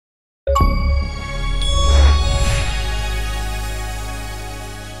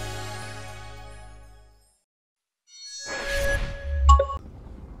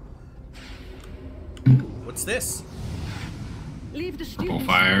this? Leave the students.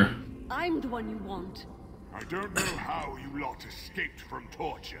 Fire. I'm the one you want. I don't know how you lot escaped from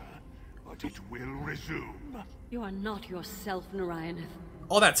torture, but it will resume. You are not yourself, Narayaneth.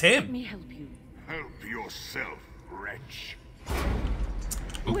 Oh, that's Let him. me help you. Help yourself, wretch.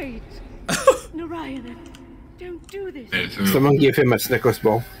 Wait. Narayaneth, don't do this. Someone gave him a Snickers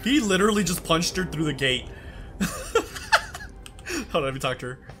ball. He literally just punched her through the gate. Hold on, let me talk to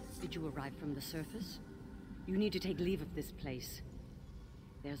her. Did you arrive from the surface? You need to take leave of this place.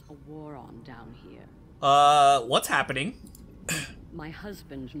 There's a war on down here. What's happening? My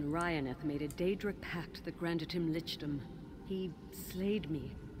husband, Narayaneth, made a Daedric pact that granted him lichdom. He slayed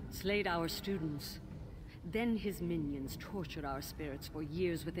me, slayed our students. Then his minions tortured our spirits for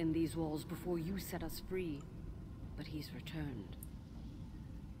years within these walls before you set us free. But he's returned.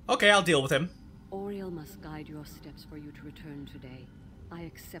 Okay, I'll deal with him. Oriel must guide your steps for you to return today. I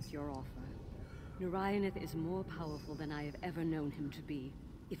accept your offer. Narayaneth is more powerful than I have ever known him to be.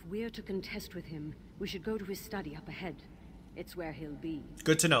 If we're to contest with him, we should go to his study up ahead. It's where he'll be.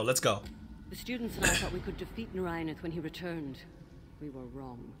 Good to know. Let's go. The students and I thought we could defeat Narayaneth when he returned. We were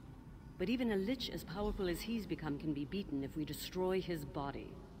wrong. But even a lich as powerful as he's become can be beaten if we destroy his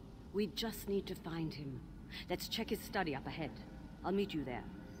body. We just need to find him. Let's check his study up ahead. I'll meet you there.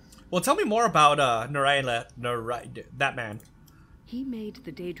 Well, tell me more about that man. He made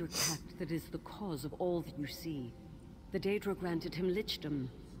the Daedric pact that is the cause of all that you see. The Daedra granted him lichdom.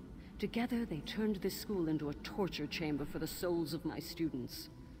 Together, they turned this school into a torture chamber for the souls of my students.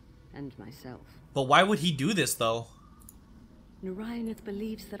 And myself. But why would he do this, though? Narayaneth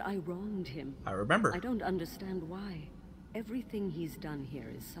believes that I wronged him. I remember. I don't understand why. Everything he's done here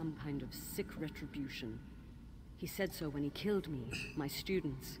is some kind of sick retribution. He said so when he killed me, my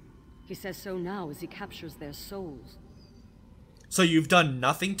students. He says so now as he captures their souls. So you've done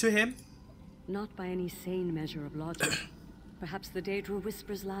nothing to him? Not by any sane measure of logic. Perhaps the Daedra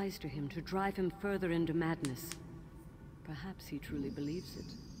whispers lies to him to drive him further into madness. Perhaps he truly believes it.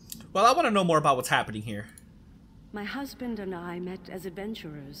 Well, I want to know more about what's happening here. My husband and I met as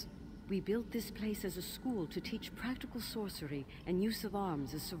adventurers. We built this place as a school to teach practical sorcery and use of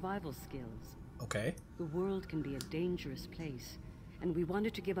arms as survival skills. Okay. The world can be a dangerous place, and we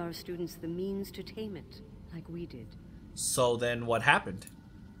wanted to give our students the means to tame it, like we did. So then what happened?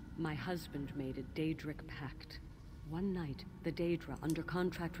 My husband made a Daedric pact. One night, the Daedra, under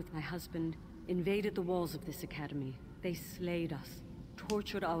contract with my husband, invaded the walls of this academy. They slayed us,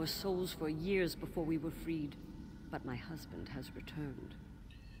 tortured our souls for years before we were freed. But my husband has returned.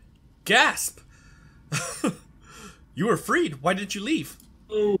 Gasp! You were freed. Why didn't you leave?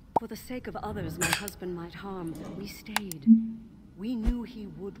 For the sake of others my husband might harm, we stayed. We knew he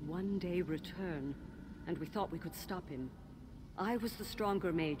would one day return, and we thought we could stop him. I was the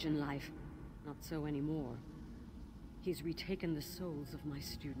stronger mage in life. Not so anymore. He's retaken the souls of my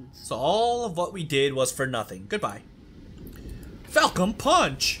students. So all of what we did was for nothing. Goodbye. Falcon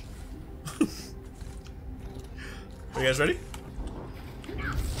Punch! Are you guys ready?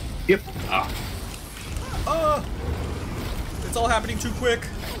 Yep. It's all happening too quick.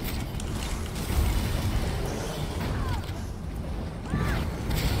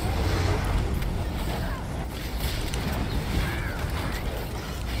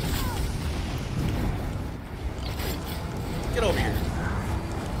 Get over here.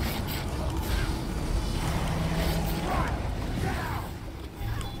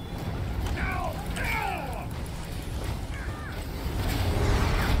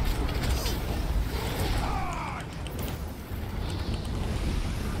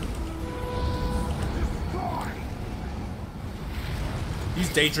 These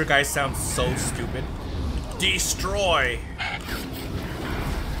Daedra guys sound so stupid. Destroy!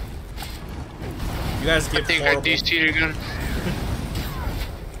 You guys give I think horrible... I DC'd you again.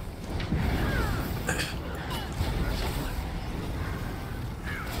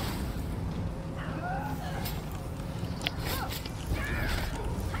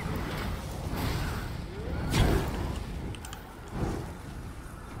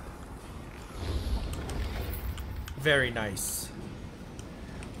 Very nice.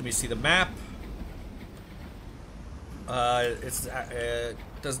 Let me see the map. It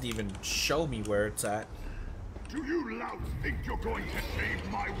doesn't even show me where it's at. Do you louts think you're going to save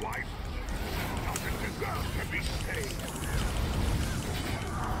my wife? Doesn't deserve to be saved.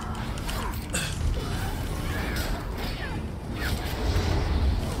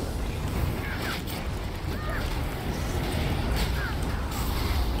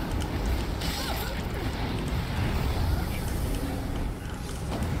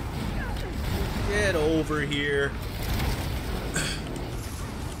 Get over here.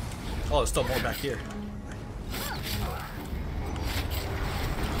 Oh, there's still more back here.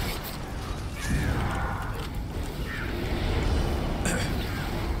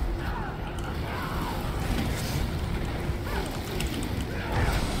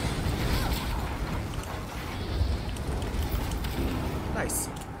 Nice.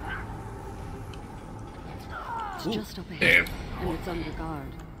 It's Ooh. just up ahead, and it's under guard.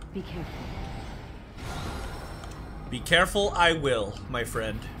 Be careful. Be careful, I will, my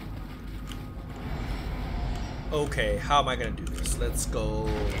friend. Okay, how am I gonna do this? Let's go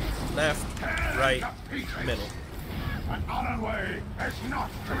left, right, middle. An honor way is not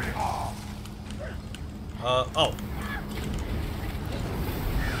to be harmed. Oh.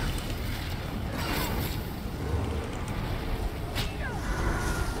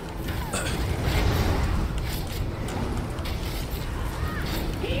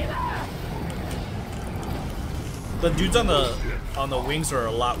 The dudes on the wings are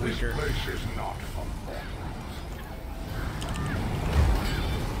a lot weaker. This place is not for mortals.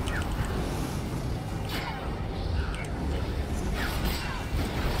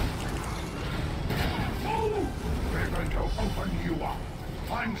 Oh, we're going to open you up.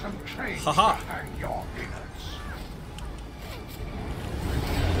 Find some chains Haha. to hang your innards.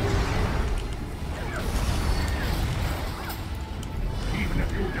 Even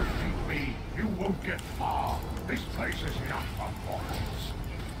if you defeat me, you won't get far. This place is not for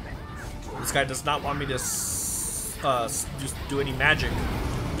mortals. This guy does not want me to just do any magic.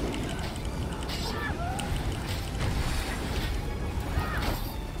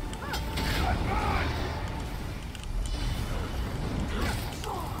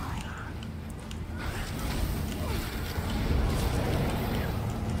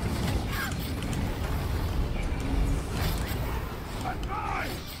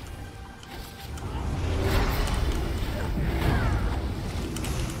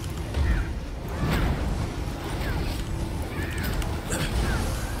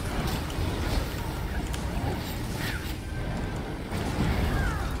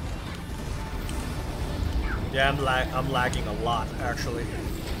 Yeah, I'm lagging a lot, actually.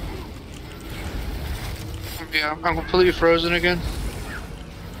 Yeah, I'm completely frozen again.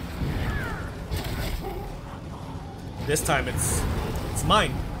 This time it's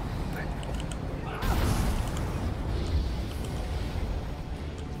mine.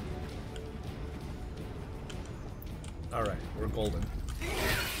 All right, we're golden.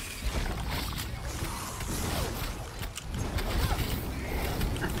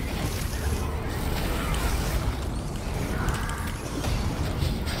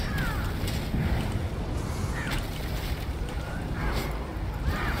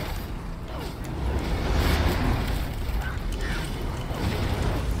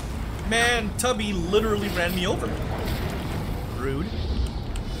 Man, Tubby literally ran me over. Rude.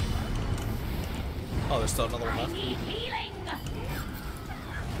 Oh, there's still another one left.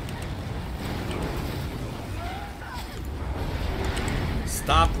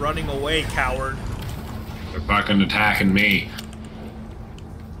 Stop running away, coward. They're fucking attacking me.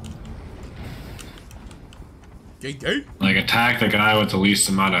 Yay, yay. Like, attack the guy with the least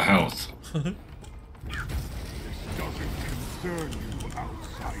amount of health. This doesn't concern you,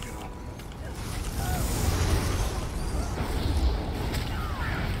 outsider.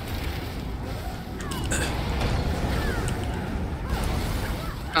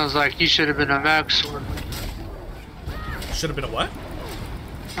 I was like, he should have been a mag sword. Should have been a what?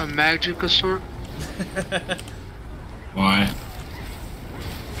 A magic sword? Why?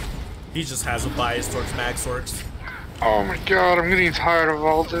 He just has a bias towards mag swords. Oh my god, I'm getting tired of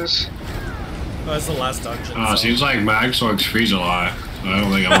all this. Oh, that's the last dungeon. Oh, so. seems like mag swords freeze a lot. So I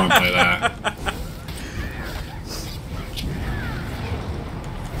don't think I want to play that.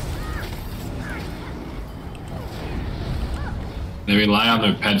 They rely on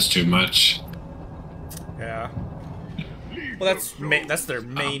their pets too much. Yeah. Well, that's their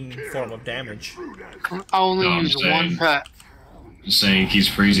main form of damage. I only No, I'm use saying- one pet. Just saying, he's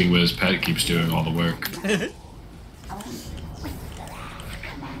freezing, but his pet keeps doing all the work.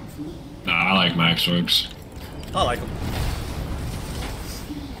 Nah, I like mag swords. I like them.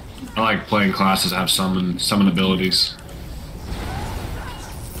 I like playing classes that have summon abilities.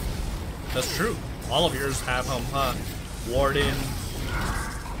 That's true. All of yours have them, huh? Warden,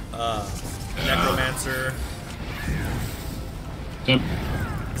 Necromancer.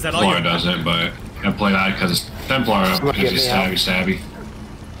 Is that all Templar you doesn't, but I play that because Templar Look gives you at me stabby.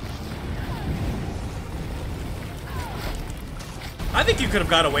 I think you could have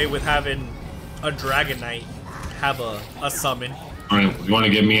got away with having a Dragon Knight have a summon. Alright, you want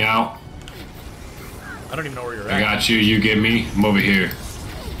to get me out? I don't even know where you're I at. got you, you get me. I'm over here.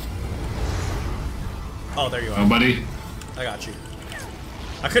 Oh, there you are. Nobody? I got you.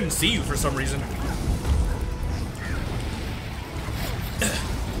 I couldn't see you for some reason.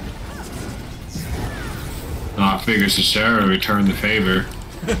 I figures to Sarah return the favor.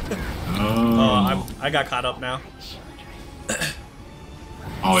 Oh. I got caught up now.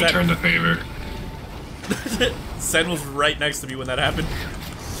 I'll return the favor. Sen was right next to me when that happened.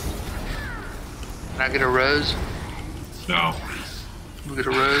 Can I get a rose? No. Can I get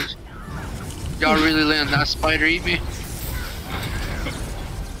a rose? Y'all really letting that spider eat me?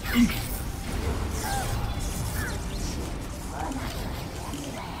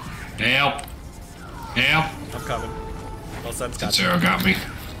 Help! Help! I'm coming. Well, Sen's got Zero got me.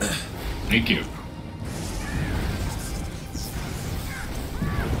 Thank you.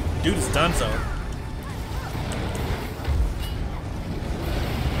 Dude is done so.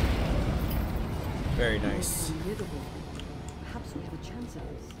 Very nice. Formidable. Perhaps we have a chance at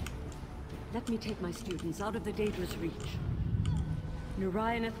this. Let me take my students out of the Daedra's reach.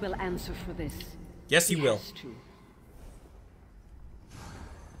 Narayaneth will answer for this. Yes, he will. has to.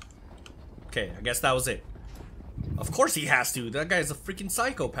 Okay, I guess that was it. Of course he has to. That guy's a freaking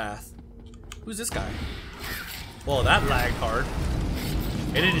psychopath. Who's this guy? Well, that lagged hard.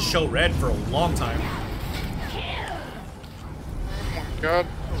 It didn't show red for a long time. God.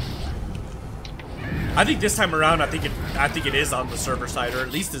 I think this time around, I think it is on the server side, or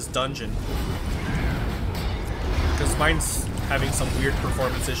at least this dungeon. Because mine's having some weird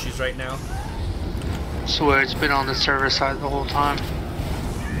performance issues right now. I swear it's been on the server side the whole time.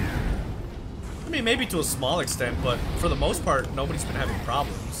 I mean, maybe to a small extent, but for the most part, nobody's been having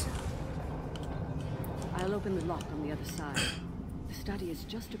problems. I'll open the lock on the other side. The study is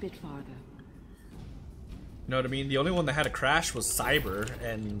just a bit farther. You know what I mean? The only one that had a crash was Cyber,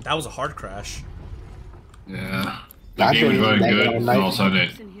 and that was a hard crash. Yeah. The game was running good, and all of a sudden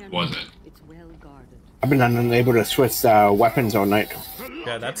it wasn't. It's well guarded. I've been unable to switch weapons all night.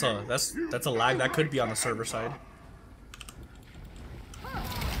 Yeah, that's a lag. That could be on the server side.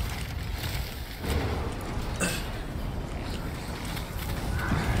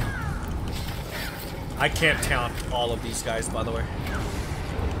 I can't count all of these guys, by the way.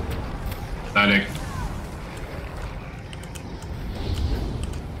 Static.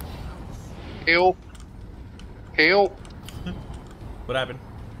 Help. Help. What happened?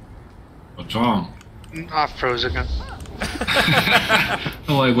 What's wrong? I froze again.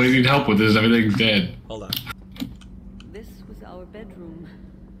 I'm like, what do you need help with? Is everything dead? Hold on. This was our bedroom.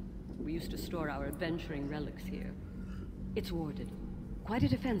 We used to store our adventuring relics here. It's warded. Quite a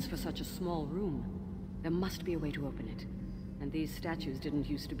defense for such a small room. There must be a way to open it. And these statues didn't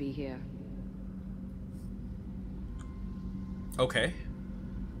used to be here. Okay.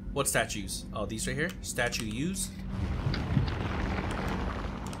 What statues? Oh, these right here? Statue used?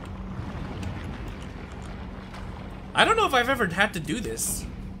 I don't know if I've ever had to do this.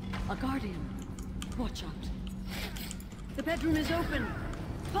 A guardian. Watch out. The bedroom is open.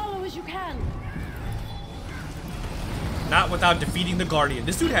 Follow as you can. Not without defeating the Guardian.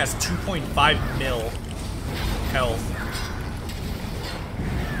 This dude has 2.5 mil health.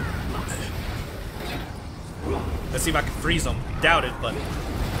 Let's see if I can freeze him. Doubt it, but...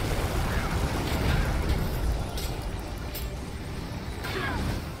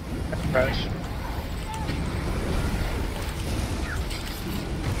 Crash.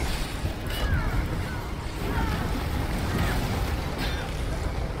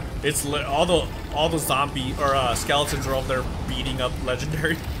 It's all the zombie or skeletons are over there beating up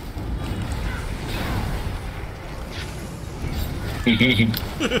Legendary.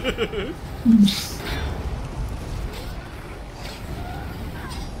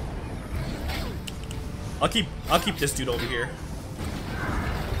 I'll keep this dude over here.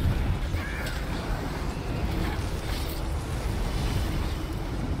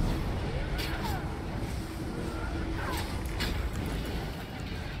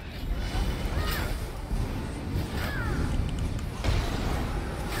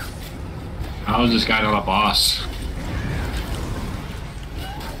 How is this guy not a boss?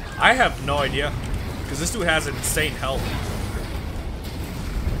 I have no idea, because this dude has insane health.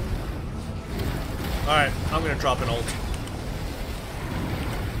 Alright, I'm gonna drop an ult.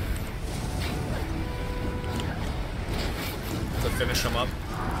 To finish him up.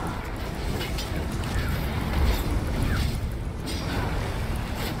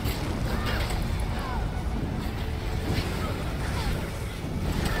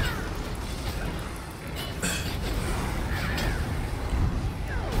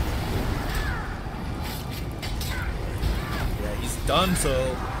 Yeah, he's done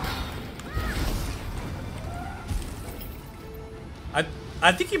so.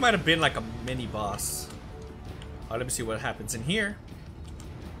 I think he might have been like a mini boss. Oh, let me see what happens in here.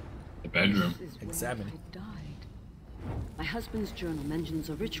 The bedroom. This is where Examine. I died. My husband's journal mentions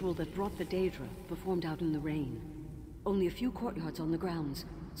a ritual that brought the Daedra performed out in the rain. Only a few courtyards on the grounds,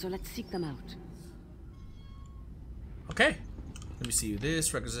 so let's seek them out. Okay. Let me see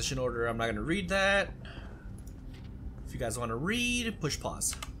this requisition order. I'm not gonna read that. If you guys want to read, push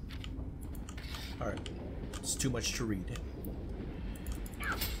pause. All right, it's too much to read.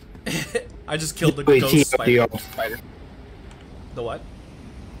 I just killed the ghost spider. The what?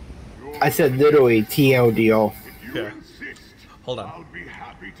 I said literally TLDO. Yeah. Hold on. I'll be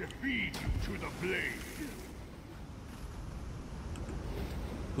happy to feed you to the blade.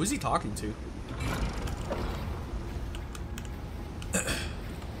 Who's he talking to?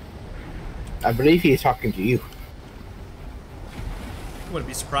 I believe he's talking to you. You wouldn't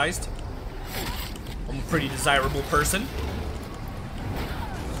be surprised. I'm a pretty desirable person.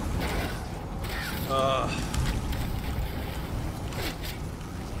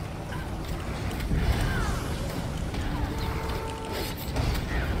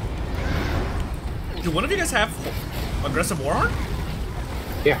 Do one of you guys have aggressive warhorn?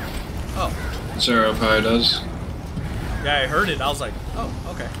 Yeah. Oh. Zero probably does. Yeah, I heard it. I was like, oh,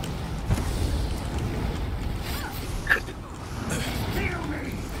 okay.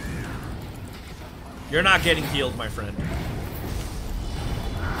 You're not getting healed, my friend.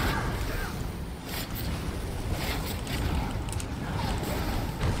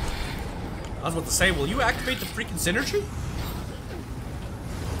 I was about to say, will you activate the freaking synergy?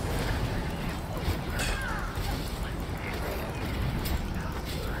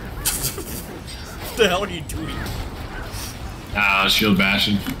 What the hell are you doing? Ah, shield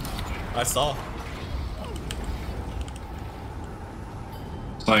bashing. I saw.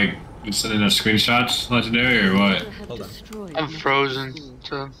 It's like you sending us screenshots, legendary, or what? Hold on. I'm frozen,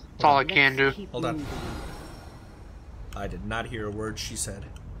 so that's all I can do. Hold on. I did not hear a word she said.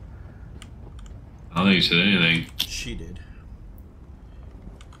 I don't think you said anything. She did.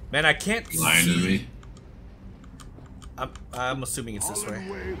 Man, I can't Lying to see. me. I'm assuming it's this way.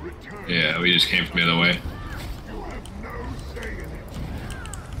 Yeah, we just came from the other way. You have no say in it.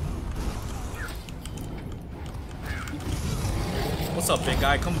 What's up, big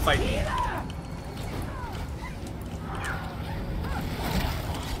guy? Come fight me.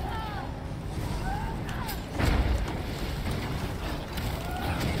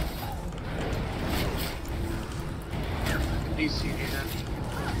 DC unit.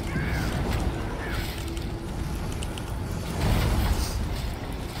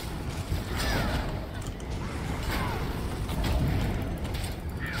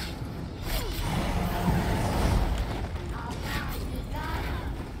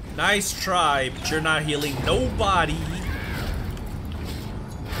 Nice try, but you're not healing nobody.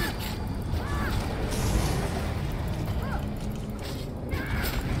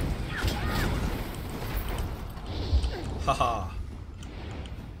 Haha.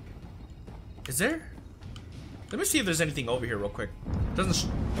 Is there? Let me see if there's anything over here real quick.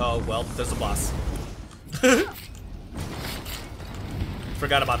 Doesn't oh, well, there's a boss.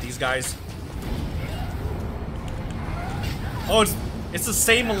 Forgot about these guys. Oh, it's the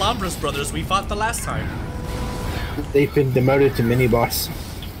same Alhambras brothers we fought the last time. They've been demoted to mini boss.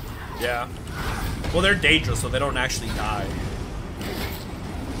 Yeah. Well, they're dangerous, so they don't actually die.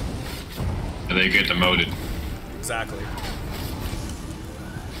 And they get demoted. Exactly.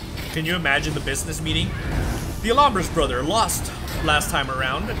 Can you imagine the business meeting? The Alhambras brother lost last time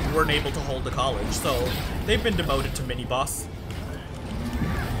around and weren't able to hold the college, so they've been demoted to mini boss.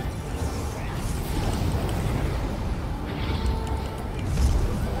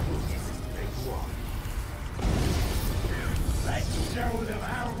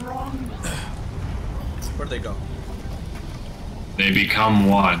 Where'd they go? They become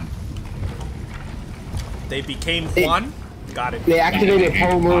one. They became one? Got it. They activated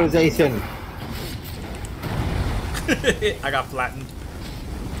polymerization. I got flattened.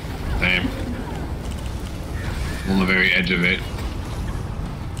 Same. On the very edge of it.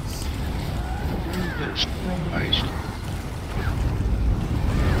 Christ.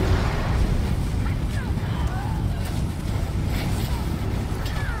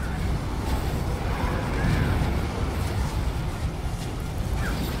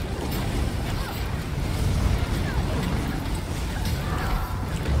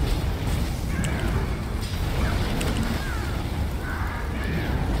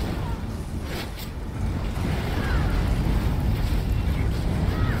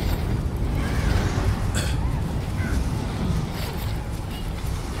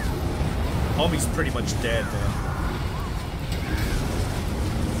 Homie's pretty much dead, man.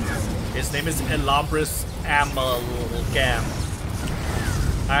 His name is Alhambras Amalgam.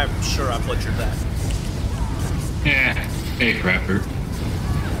 I'm sure I butchered that. Yeah. Hey, crapper.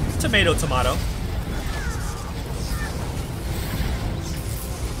 Tomato, tomato.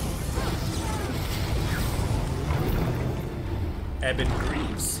 Eben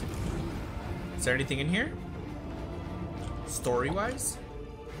Greaves. Is there anything in here? Story-wise?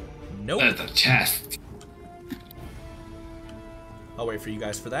 Nope. That's a chest. I'll wait for you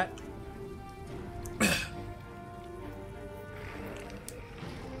guys for that.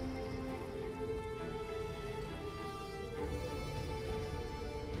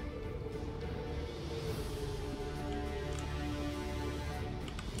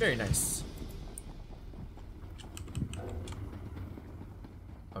 Very nice.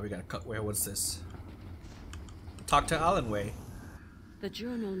 Oh, we gotta cut. Where? What's this? Talk to Alan Way. The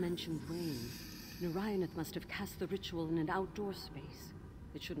journal mentioned rain. Narayanth must have cast the ritual in an outdoor space.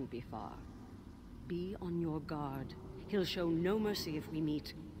 It shouldn't be far. Be on your guard. He'll show no mercy if we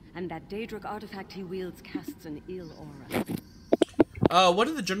meet. And that Daedric artifact he wields casts an ill aura. What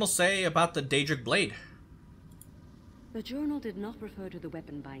did the journal say about the Daedric blade? The journal did not refer to the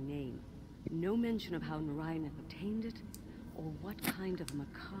weapon by name. No mention of how Narayanth obtained it, or what kind of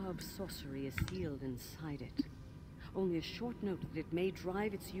macabre sorcery is sealed inside it. Only a short note that it may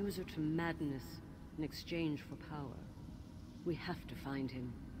drive its user to madness in exchange for power. We have to find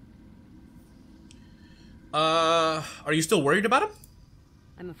him. Are you still worried about him?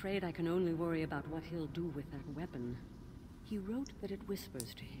 I'm afraid I can only worry about what he'll do with that weapon. He wrote that it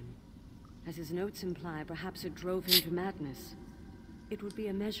whispers to him. As his notes imply, perhaps it drove him to madness. It would be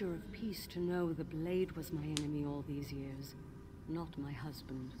a measure of peace to know the blade was my enemy all these years, not my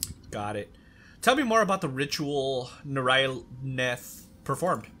husband. Got it. Tell me more about the ritual Narayanth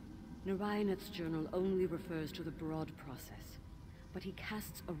performed. Narayanth's journal only refers to the broad process, but he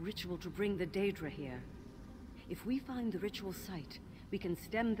casts a ritual to bring the Daedra here. If we find the ritual site, we can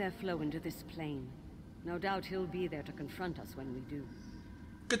stem their flow into this plane. No doubt he'll be there to confront us when we do.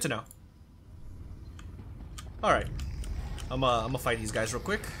 Good to know. Alright. I'm gonna fight these guys real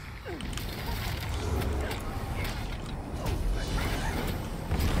quick.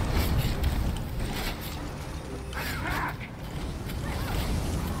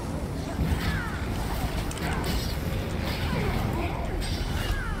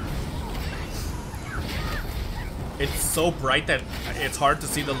 It's so bright that it's hard to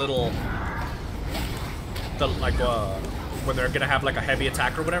see the little, when they're gonna have like a heavy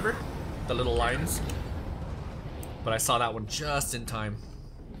attack or whatever, the little lines. But I saw that one just in time.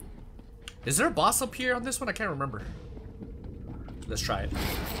 Is there a boss up here on this one? I can't remember. Let's try it.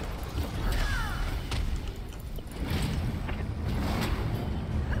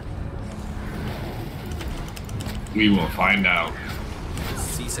 We will find out.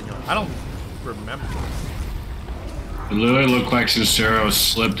 Si, senor. I don't remember. It literally looked like Sincero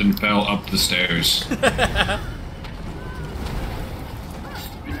slipped and fell up the stairs.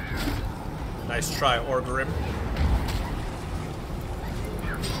 Nice try, Orgrim.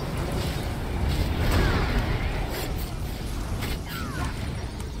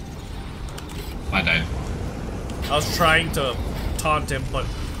 I died. I was trying to taunt him, but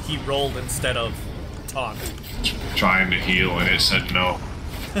he rolled instead of taunt. Trying to heal and it said no.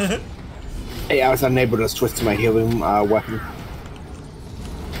 Hey, I was unable to switch to my healing weapon.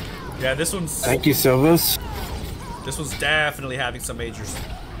 Yeah, this one's... Thank you, Silvers. This one's definitely having some major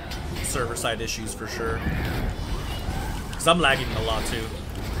server-side issues for sure. Because I'm lagging a lot too.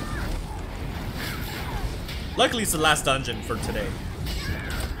 Luckily, it's the last dungeon for today.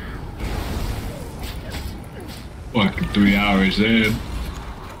 Fucking 3 hours in.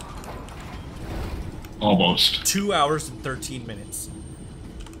 Almost. 2 hours and 13 minutes.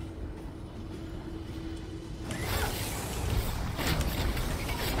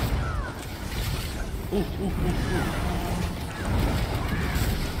 Ooh, ooh, ooh, ooh.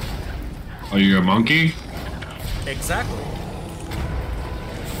 Are you a monkey? Exactly.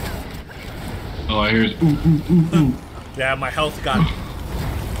 Oh, I hear it. Ooh, ooh, ooh, ooh. Yeah, my health got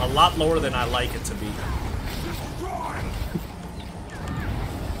a lot lower than I like it to be.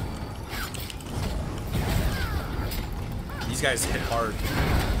 These guys hit hard.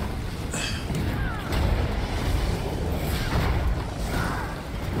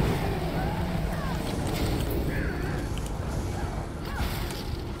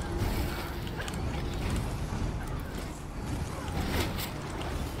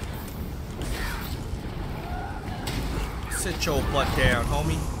 Sit your butt down,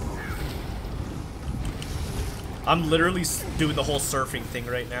 homie. I'm literally doing the whole surfing thing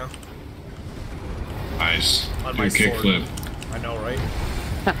right now. Nice. On Do my a kickflip. I know, right?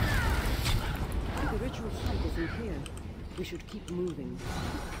 The ritual site isn't here. We should keep moving.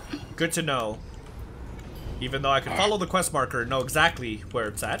 Good to know. Even though I could follow the quest marker and know exactly where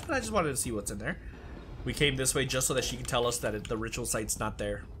it's at, but I just wanted to see what's in there. We came this way just so that she can tell us that the ritual site's not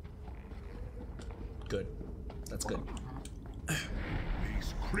there. Good. That's good.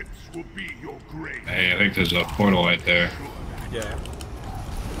 crypts will be your grave. Hey, I think there's a portal right there. Yeah.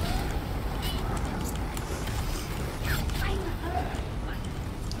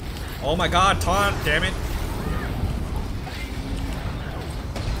 Oh my god, taunt, damn it.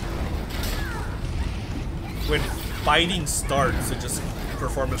 When fighting starts, it just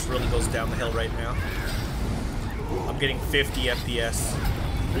performance really goes down the hill right now. I'm getting 50 FPS.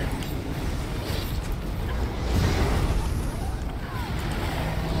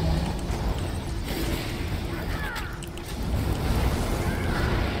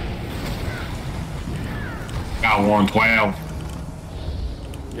 Got 112.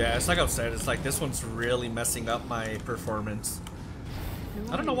 Yeah, it's like I said, it's like this one's really messing up my performance.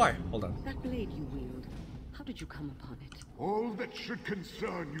 I don't know why. Hold on. That blade you wield, how did you come upon it? All that should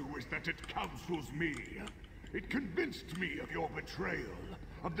concern you is that it counsels me. It convinced me of your betrayal,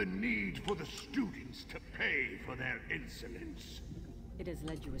 of the need for the students to pay for their insolence. It has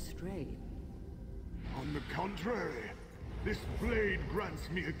led you astray. On the contrary, this blade grants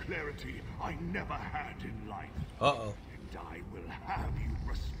me a clarity I never had in life. Uh-oh. And I will have you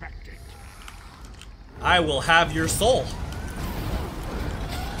respect it. I will have your soul.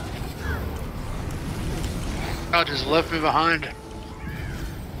 God just left me behind.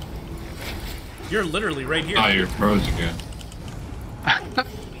 You're literally right here. Oh, you're froze again.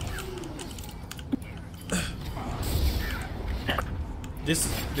 This,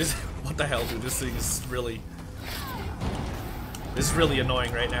 what the hell, dude? This thing is really, this is really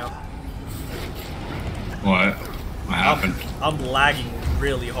annoying right now. What? What happened? I'm lagging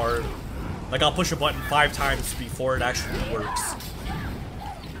really hard. Like, I'll push a button 5 times before it actually works.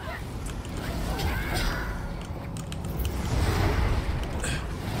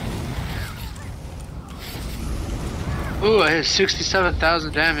 Ooh, I hit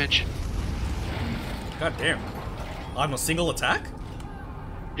 67,000 damage. God damn. On a single attack?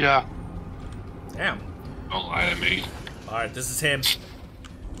 Yeah. Damn. Don't lie to me. Alright, this is him.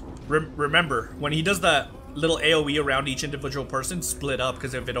 Remember, when he does that little AoE around each individual person, split up,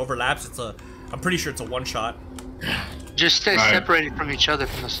 because if it overlaps, it's a... I'm pretty sure it's a one-shot. Just stay Alright. separated from each other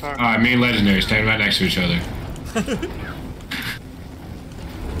from the start. Alright, me and Legendary stand right next to each other.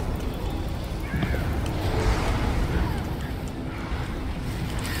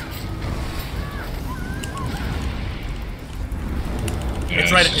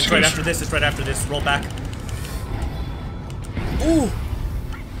 It's right after this, it's right after this. Roll back. Ooh!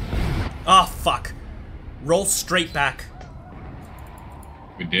 Ah, fuck. Roll straight back.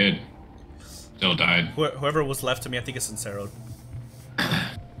 We did. Still died. Whoever was left to me, I think it's Sincero.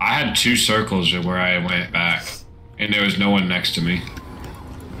 I had 2 circles where I went back, and there was no one next to me.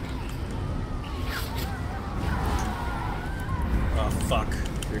 Oh, fuck.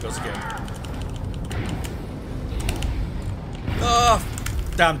 Here it goes again. Oh,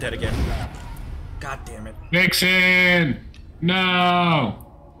 I'm dead again. God damn it. Vixen! No!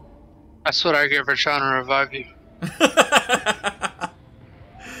 That's what I get for trying to revive you.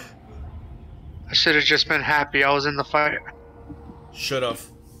 I should have just been happy I was in the fight. Should've.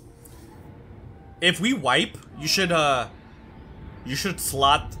 If we wipe, you should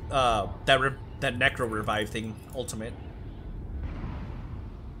slot that necro revive thing ultimate.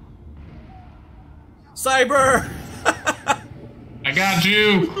 Cyber! I got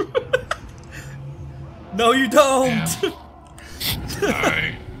you! No, you don't!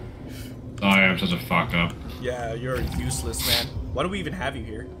 Sorry. Sorry, I'm such a fuck up. Yeah, you're useless, man. Why do we even have you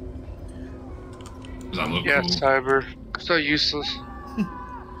here? Does that look Yeah, cool? Cyber. So useless.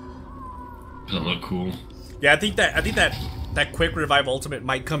 Does it look cool? Yeah, I think that quick revive ultimate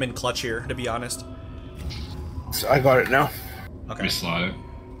might come in clutch here, to be honest. So I got it now. Let Okay. me slide it.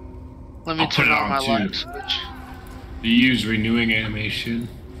 Let me I'll put turn it on on my too. light switch. Do you use renewing animation?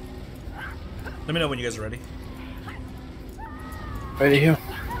 Let me know when you guys are ready. Right here.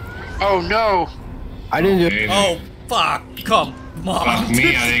 Oh no! I didn't do it. Hey, Oh, fuck! Come on! fuck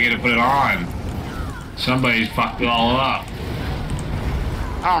me, I didn't get to put it on. Somebody fucked it all up.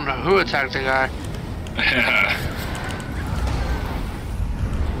 I don't know who attacked the guy.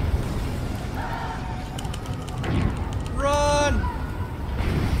 Run!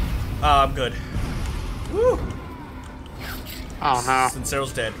 I'm good. Woo! Oh no.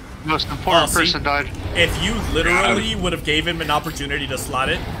 Sincero's dead. Most important see? person died. If you literally would have gave him an opportunity to slot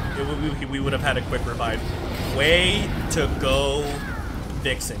it, we would have had a quick revive. Way to go,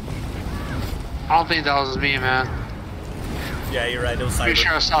 Vixen. I don't think that was me, man. Yeah, you're right. It was Pretty Cyber.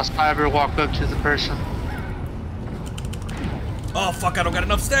 sure I saw Cyber walk up to the person. Oh fuck! I don't got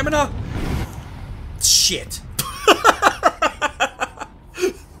enough stamina. Shit.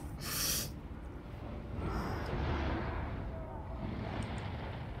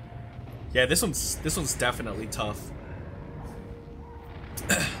 Yeah, this one's definitely tough.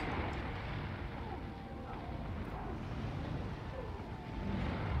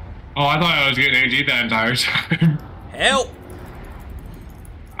 Oh, I thought I was getting AG that entire time. Help!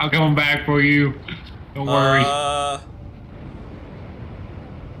 I'm coming back for you. Don't worry.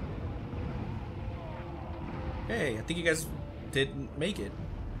 Hey, I think you guys didn't make it.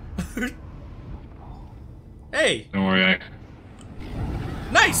 Hey! Don't worry.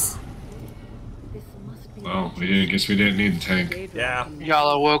 Nice! Well, we didn't. Guess we didn't need the tank. Yeah. Y'all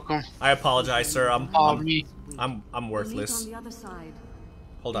are welcome. I apologize, sir. Me. I'm worthless. On the other side.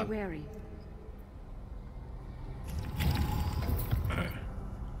 Hold Be on. wary.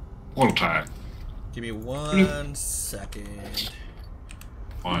 Little time. Give me 1 second.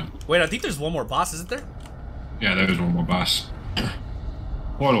 Fine. Wait, I think there's one more boss, isn't there? Yeah, there's one more boss.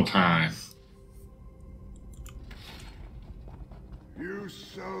 Portal time. You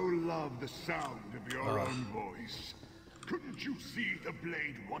so love the sound of your own voice. Couldn't you see the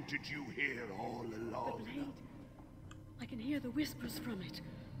blade wanted you here all along? The blade. I can hear the whispers from it.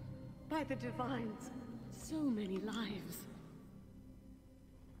 By the divines, so many lives.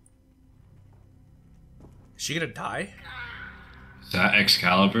 Is she gonna die? Is that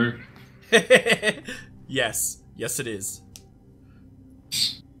Excalibur? Yes. Yes, it is.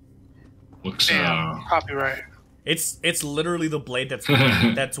 Looks Damn, copyright. It's literally the blade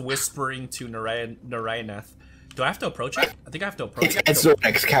that's whispering to Narayaneth. Do I have to approach it? I think I have to approach it. It's not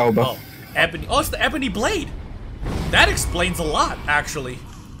Excalibur. Oh, ebony. Oh, it's the ebony blade. That explains a lot, actually.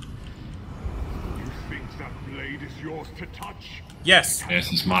 You think that blade is yours to touch? Yes.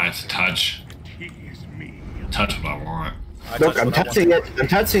 Yes, it's mine to touch. Tease me. Touch what I want. Look, I'm touching it. I'm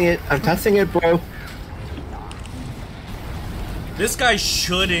touching it. I'm touching it, bro. This guy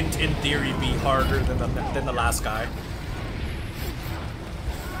shouldn't, in theory, be harder than the last guy.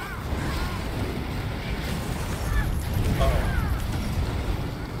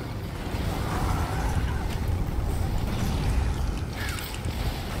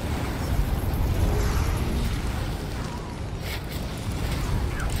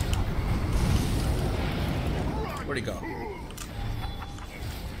 Where'd he go?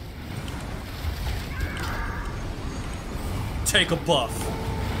 Take a buff.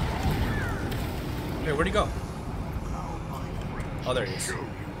 Hey, where'd he go? Oh, there he is.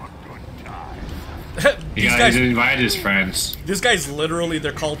 He didn't invite his friends. These guys literally,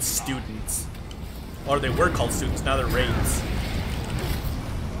 they're called students. Or they were called students, now they're raids.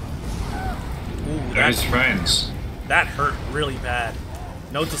 Ooh, They're his friends. that hurt really bad.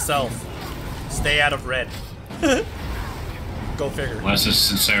 Note to self. Stay out of red. Go figure. Unless it's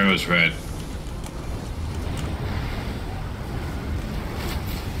Sincero's red.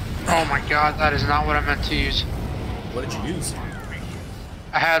 Oh my god, that is not what I meant to use. What did you use?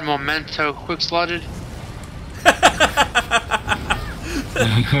 I had Memento quick slotted.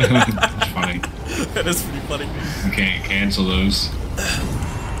 It's funny. That is pretty funny. You can't cancel those.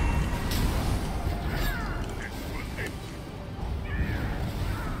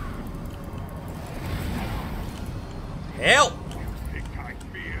 Help!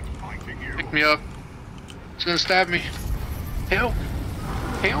 Pick me up. It's gonna stab me. Help!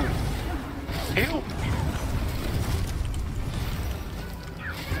 Help! Help!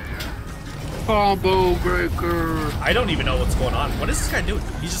 Combo breaker. I don't even know what's going on. What is this guy doing?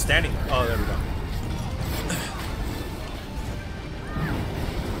 He's just standing there. Oh, there we go.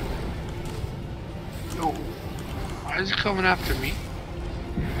 Yo, why is he coming after me?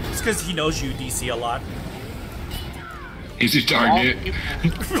 It's because he knows you DC a lot. He's a target.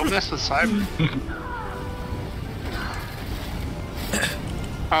 Don't mess with Cyber.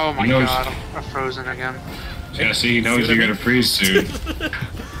 Oh my He knows- god, I'm frozen again. Yeah, see, he knows See what you're I gonna freeze soon.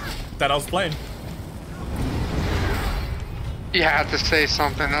 That I was playing. You had to say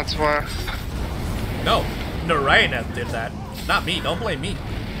something, that's why. No, Narayaneth did that. Not me. Don't blame me.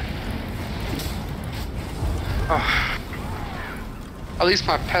 At least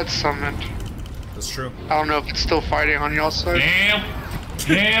my pet's summoned. That's true. I don't know if it's still fighting on y'all's side. Help!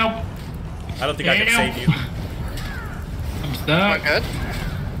 Help! I don't think I can Help! save you. I'm My stuck. pet?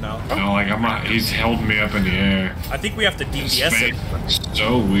 No. No, like I'm not. He's holding me up in the air. I think we have to His DPS face him. looks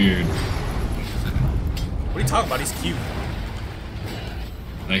so weird. What are you talking about? He's cute.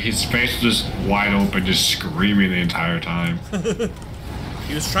 Like his face was just wide open, just screaming the entire time.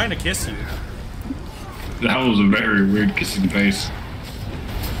 He was trying to kiss you. That was a very weird kissing face.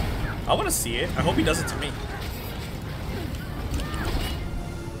 I want to see it. I hope he does it to me.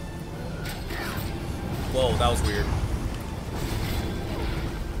 Whoa, that was weird.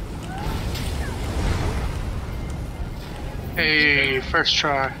 Hey, first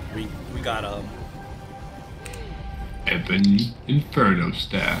try. We got Ebony Inferno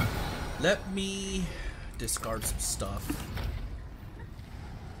staff. Let me discard some stuff.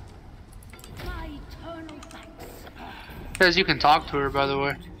 My eternal thanks. Says you can talk to her, by the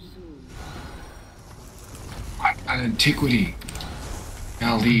way. An antiquity.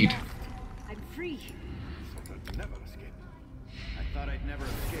 Now lead. I'm free. Never escape. I thought I'd never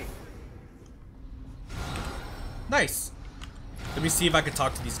escape. Nice. Let me see if I can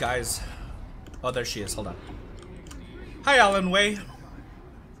talk to these guys. Oh, there she is. Hold on. Hi, Alan Way.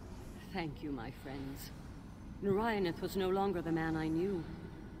 Thank you, my friends. Narayanth was no longer the man I knew.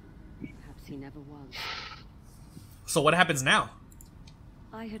 Perhaps he never was. So what happens now?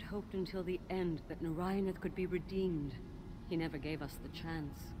 I had hoped until the end that Narayanth could be redeemed. He never gave us the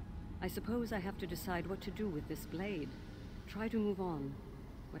chance. I suppose I have to decide what to do with this blade. Try to move on,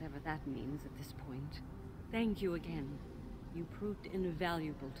 whatever that means at this point. Thank you again. You proved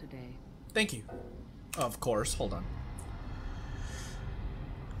invaluable today. Thank you. Of course. Hold on.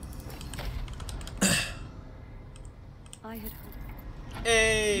 I had hoped.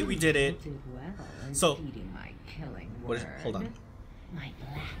 Hey, we did it. So, my killing what is? Hold on. My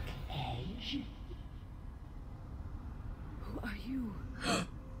black edge. Who are you?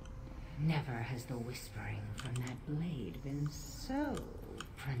 Never has the whispering from that blade been so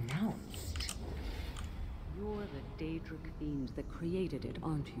pronounced. You're the Daedric fiend that created it,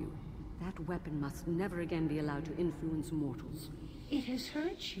 aren't you? That weapon must never again be allowed to influence mortals. It has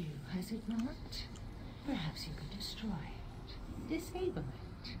hurt you, has it not? Perhaps you could destroy it. Disable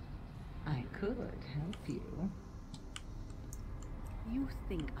it. I could help you. You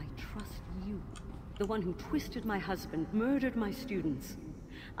think I trust you? The one who twisted my husband, murdered my students.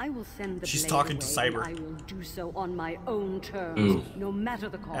 I will send the She's blade talking to away, Cyber. and I will do so on my own terms, Ooh. no matter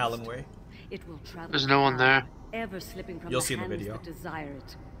the cost. Alan Way. It will travel. There's no one there. Ever slipping from You'll the see in the hands video. that desire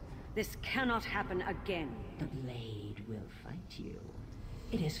it. This cannot happen again. The blade will fight you.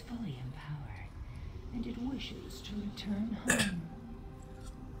 It is fully empowered, and it wishes to return home.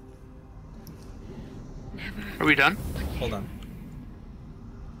 Are we done? Hold on.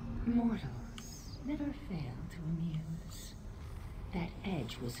 Mortals never fail to amuse. That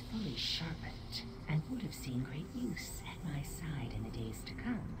edge was fully sharpened and would have seen great use at my side in the days to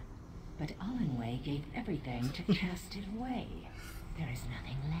come. But Allenway gave everything to cast it away. There is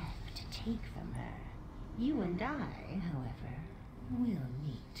nothing left to take from her. You and I, however, will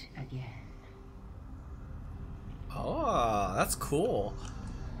meet again. Oh, that's cool.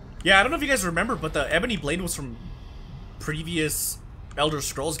 Yeah, I don't know if you guys remember, but the Ebony Blade was from previous Elder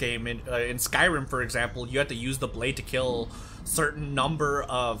Scrolls game. In Skyrim, for example, you had to use the blade to kill certain number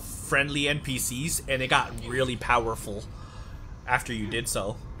of friendly NPCs, and it got really powerful after you did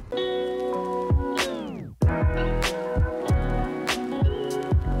so.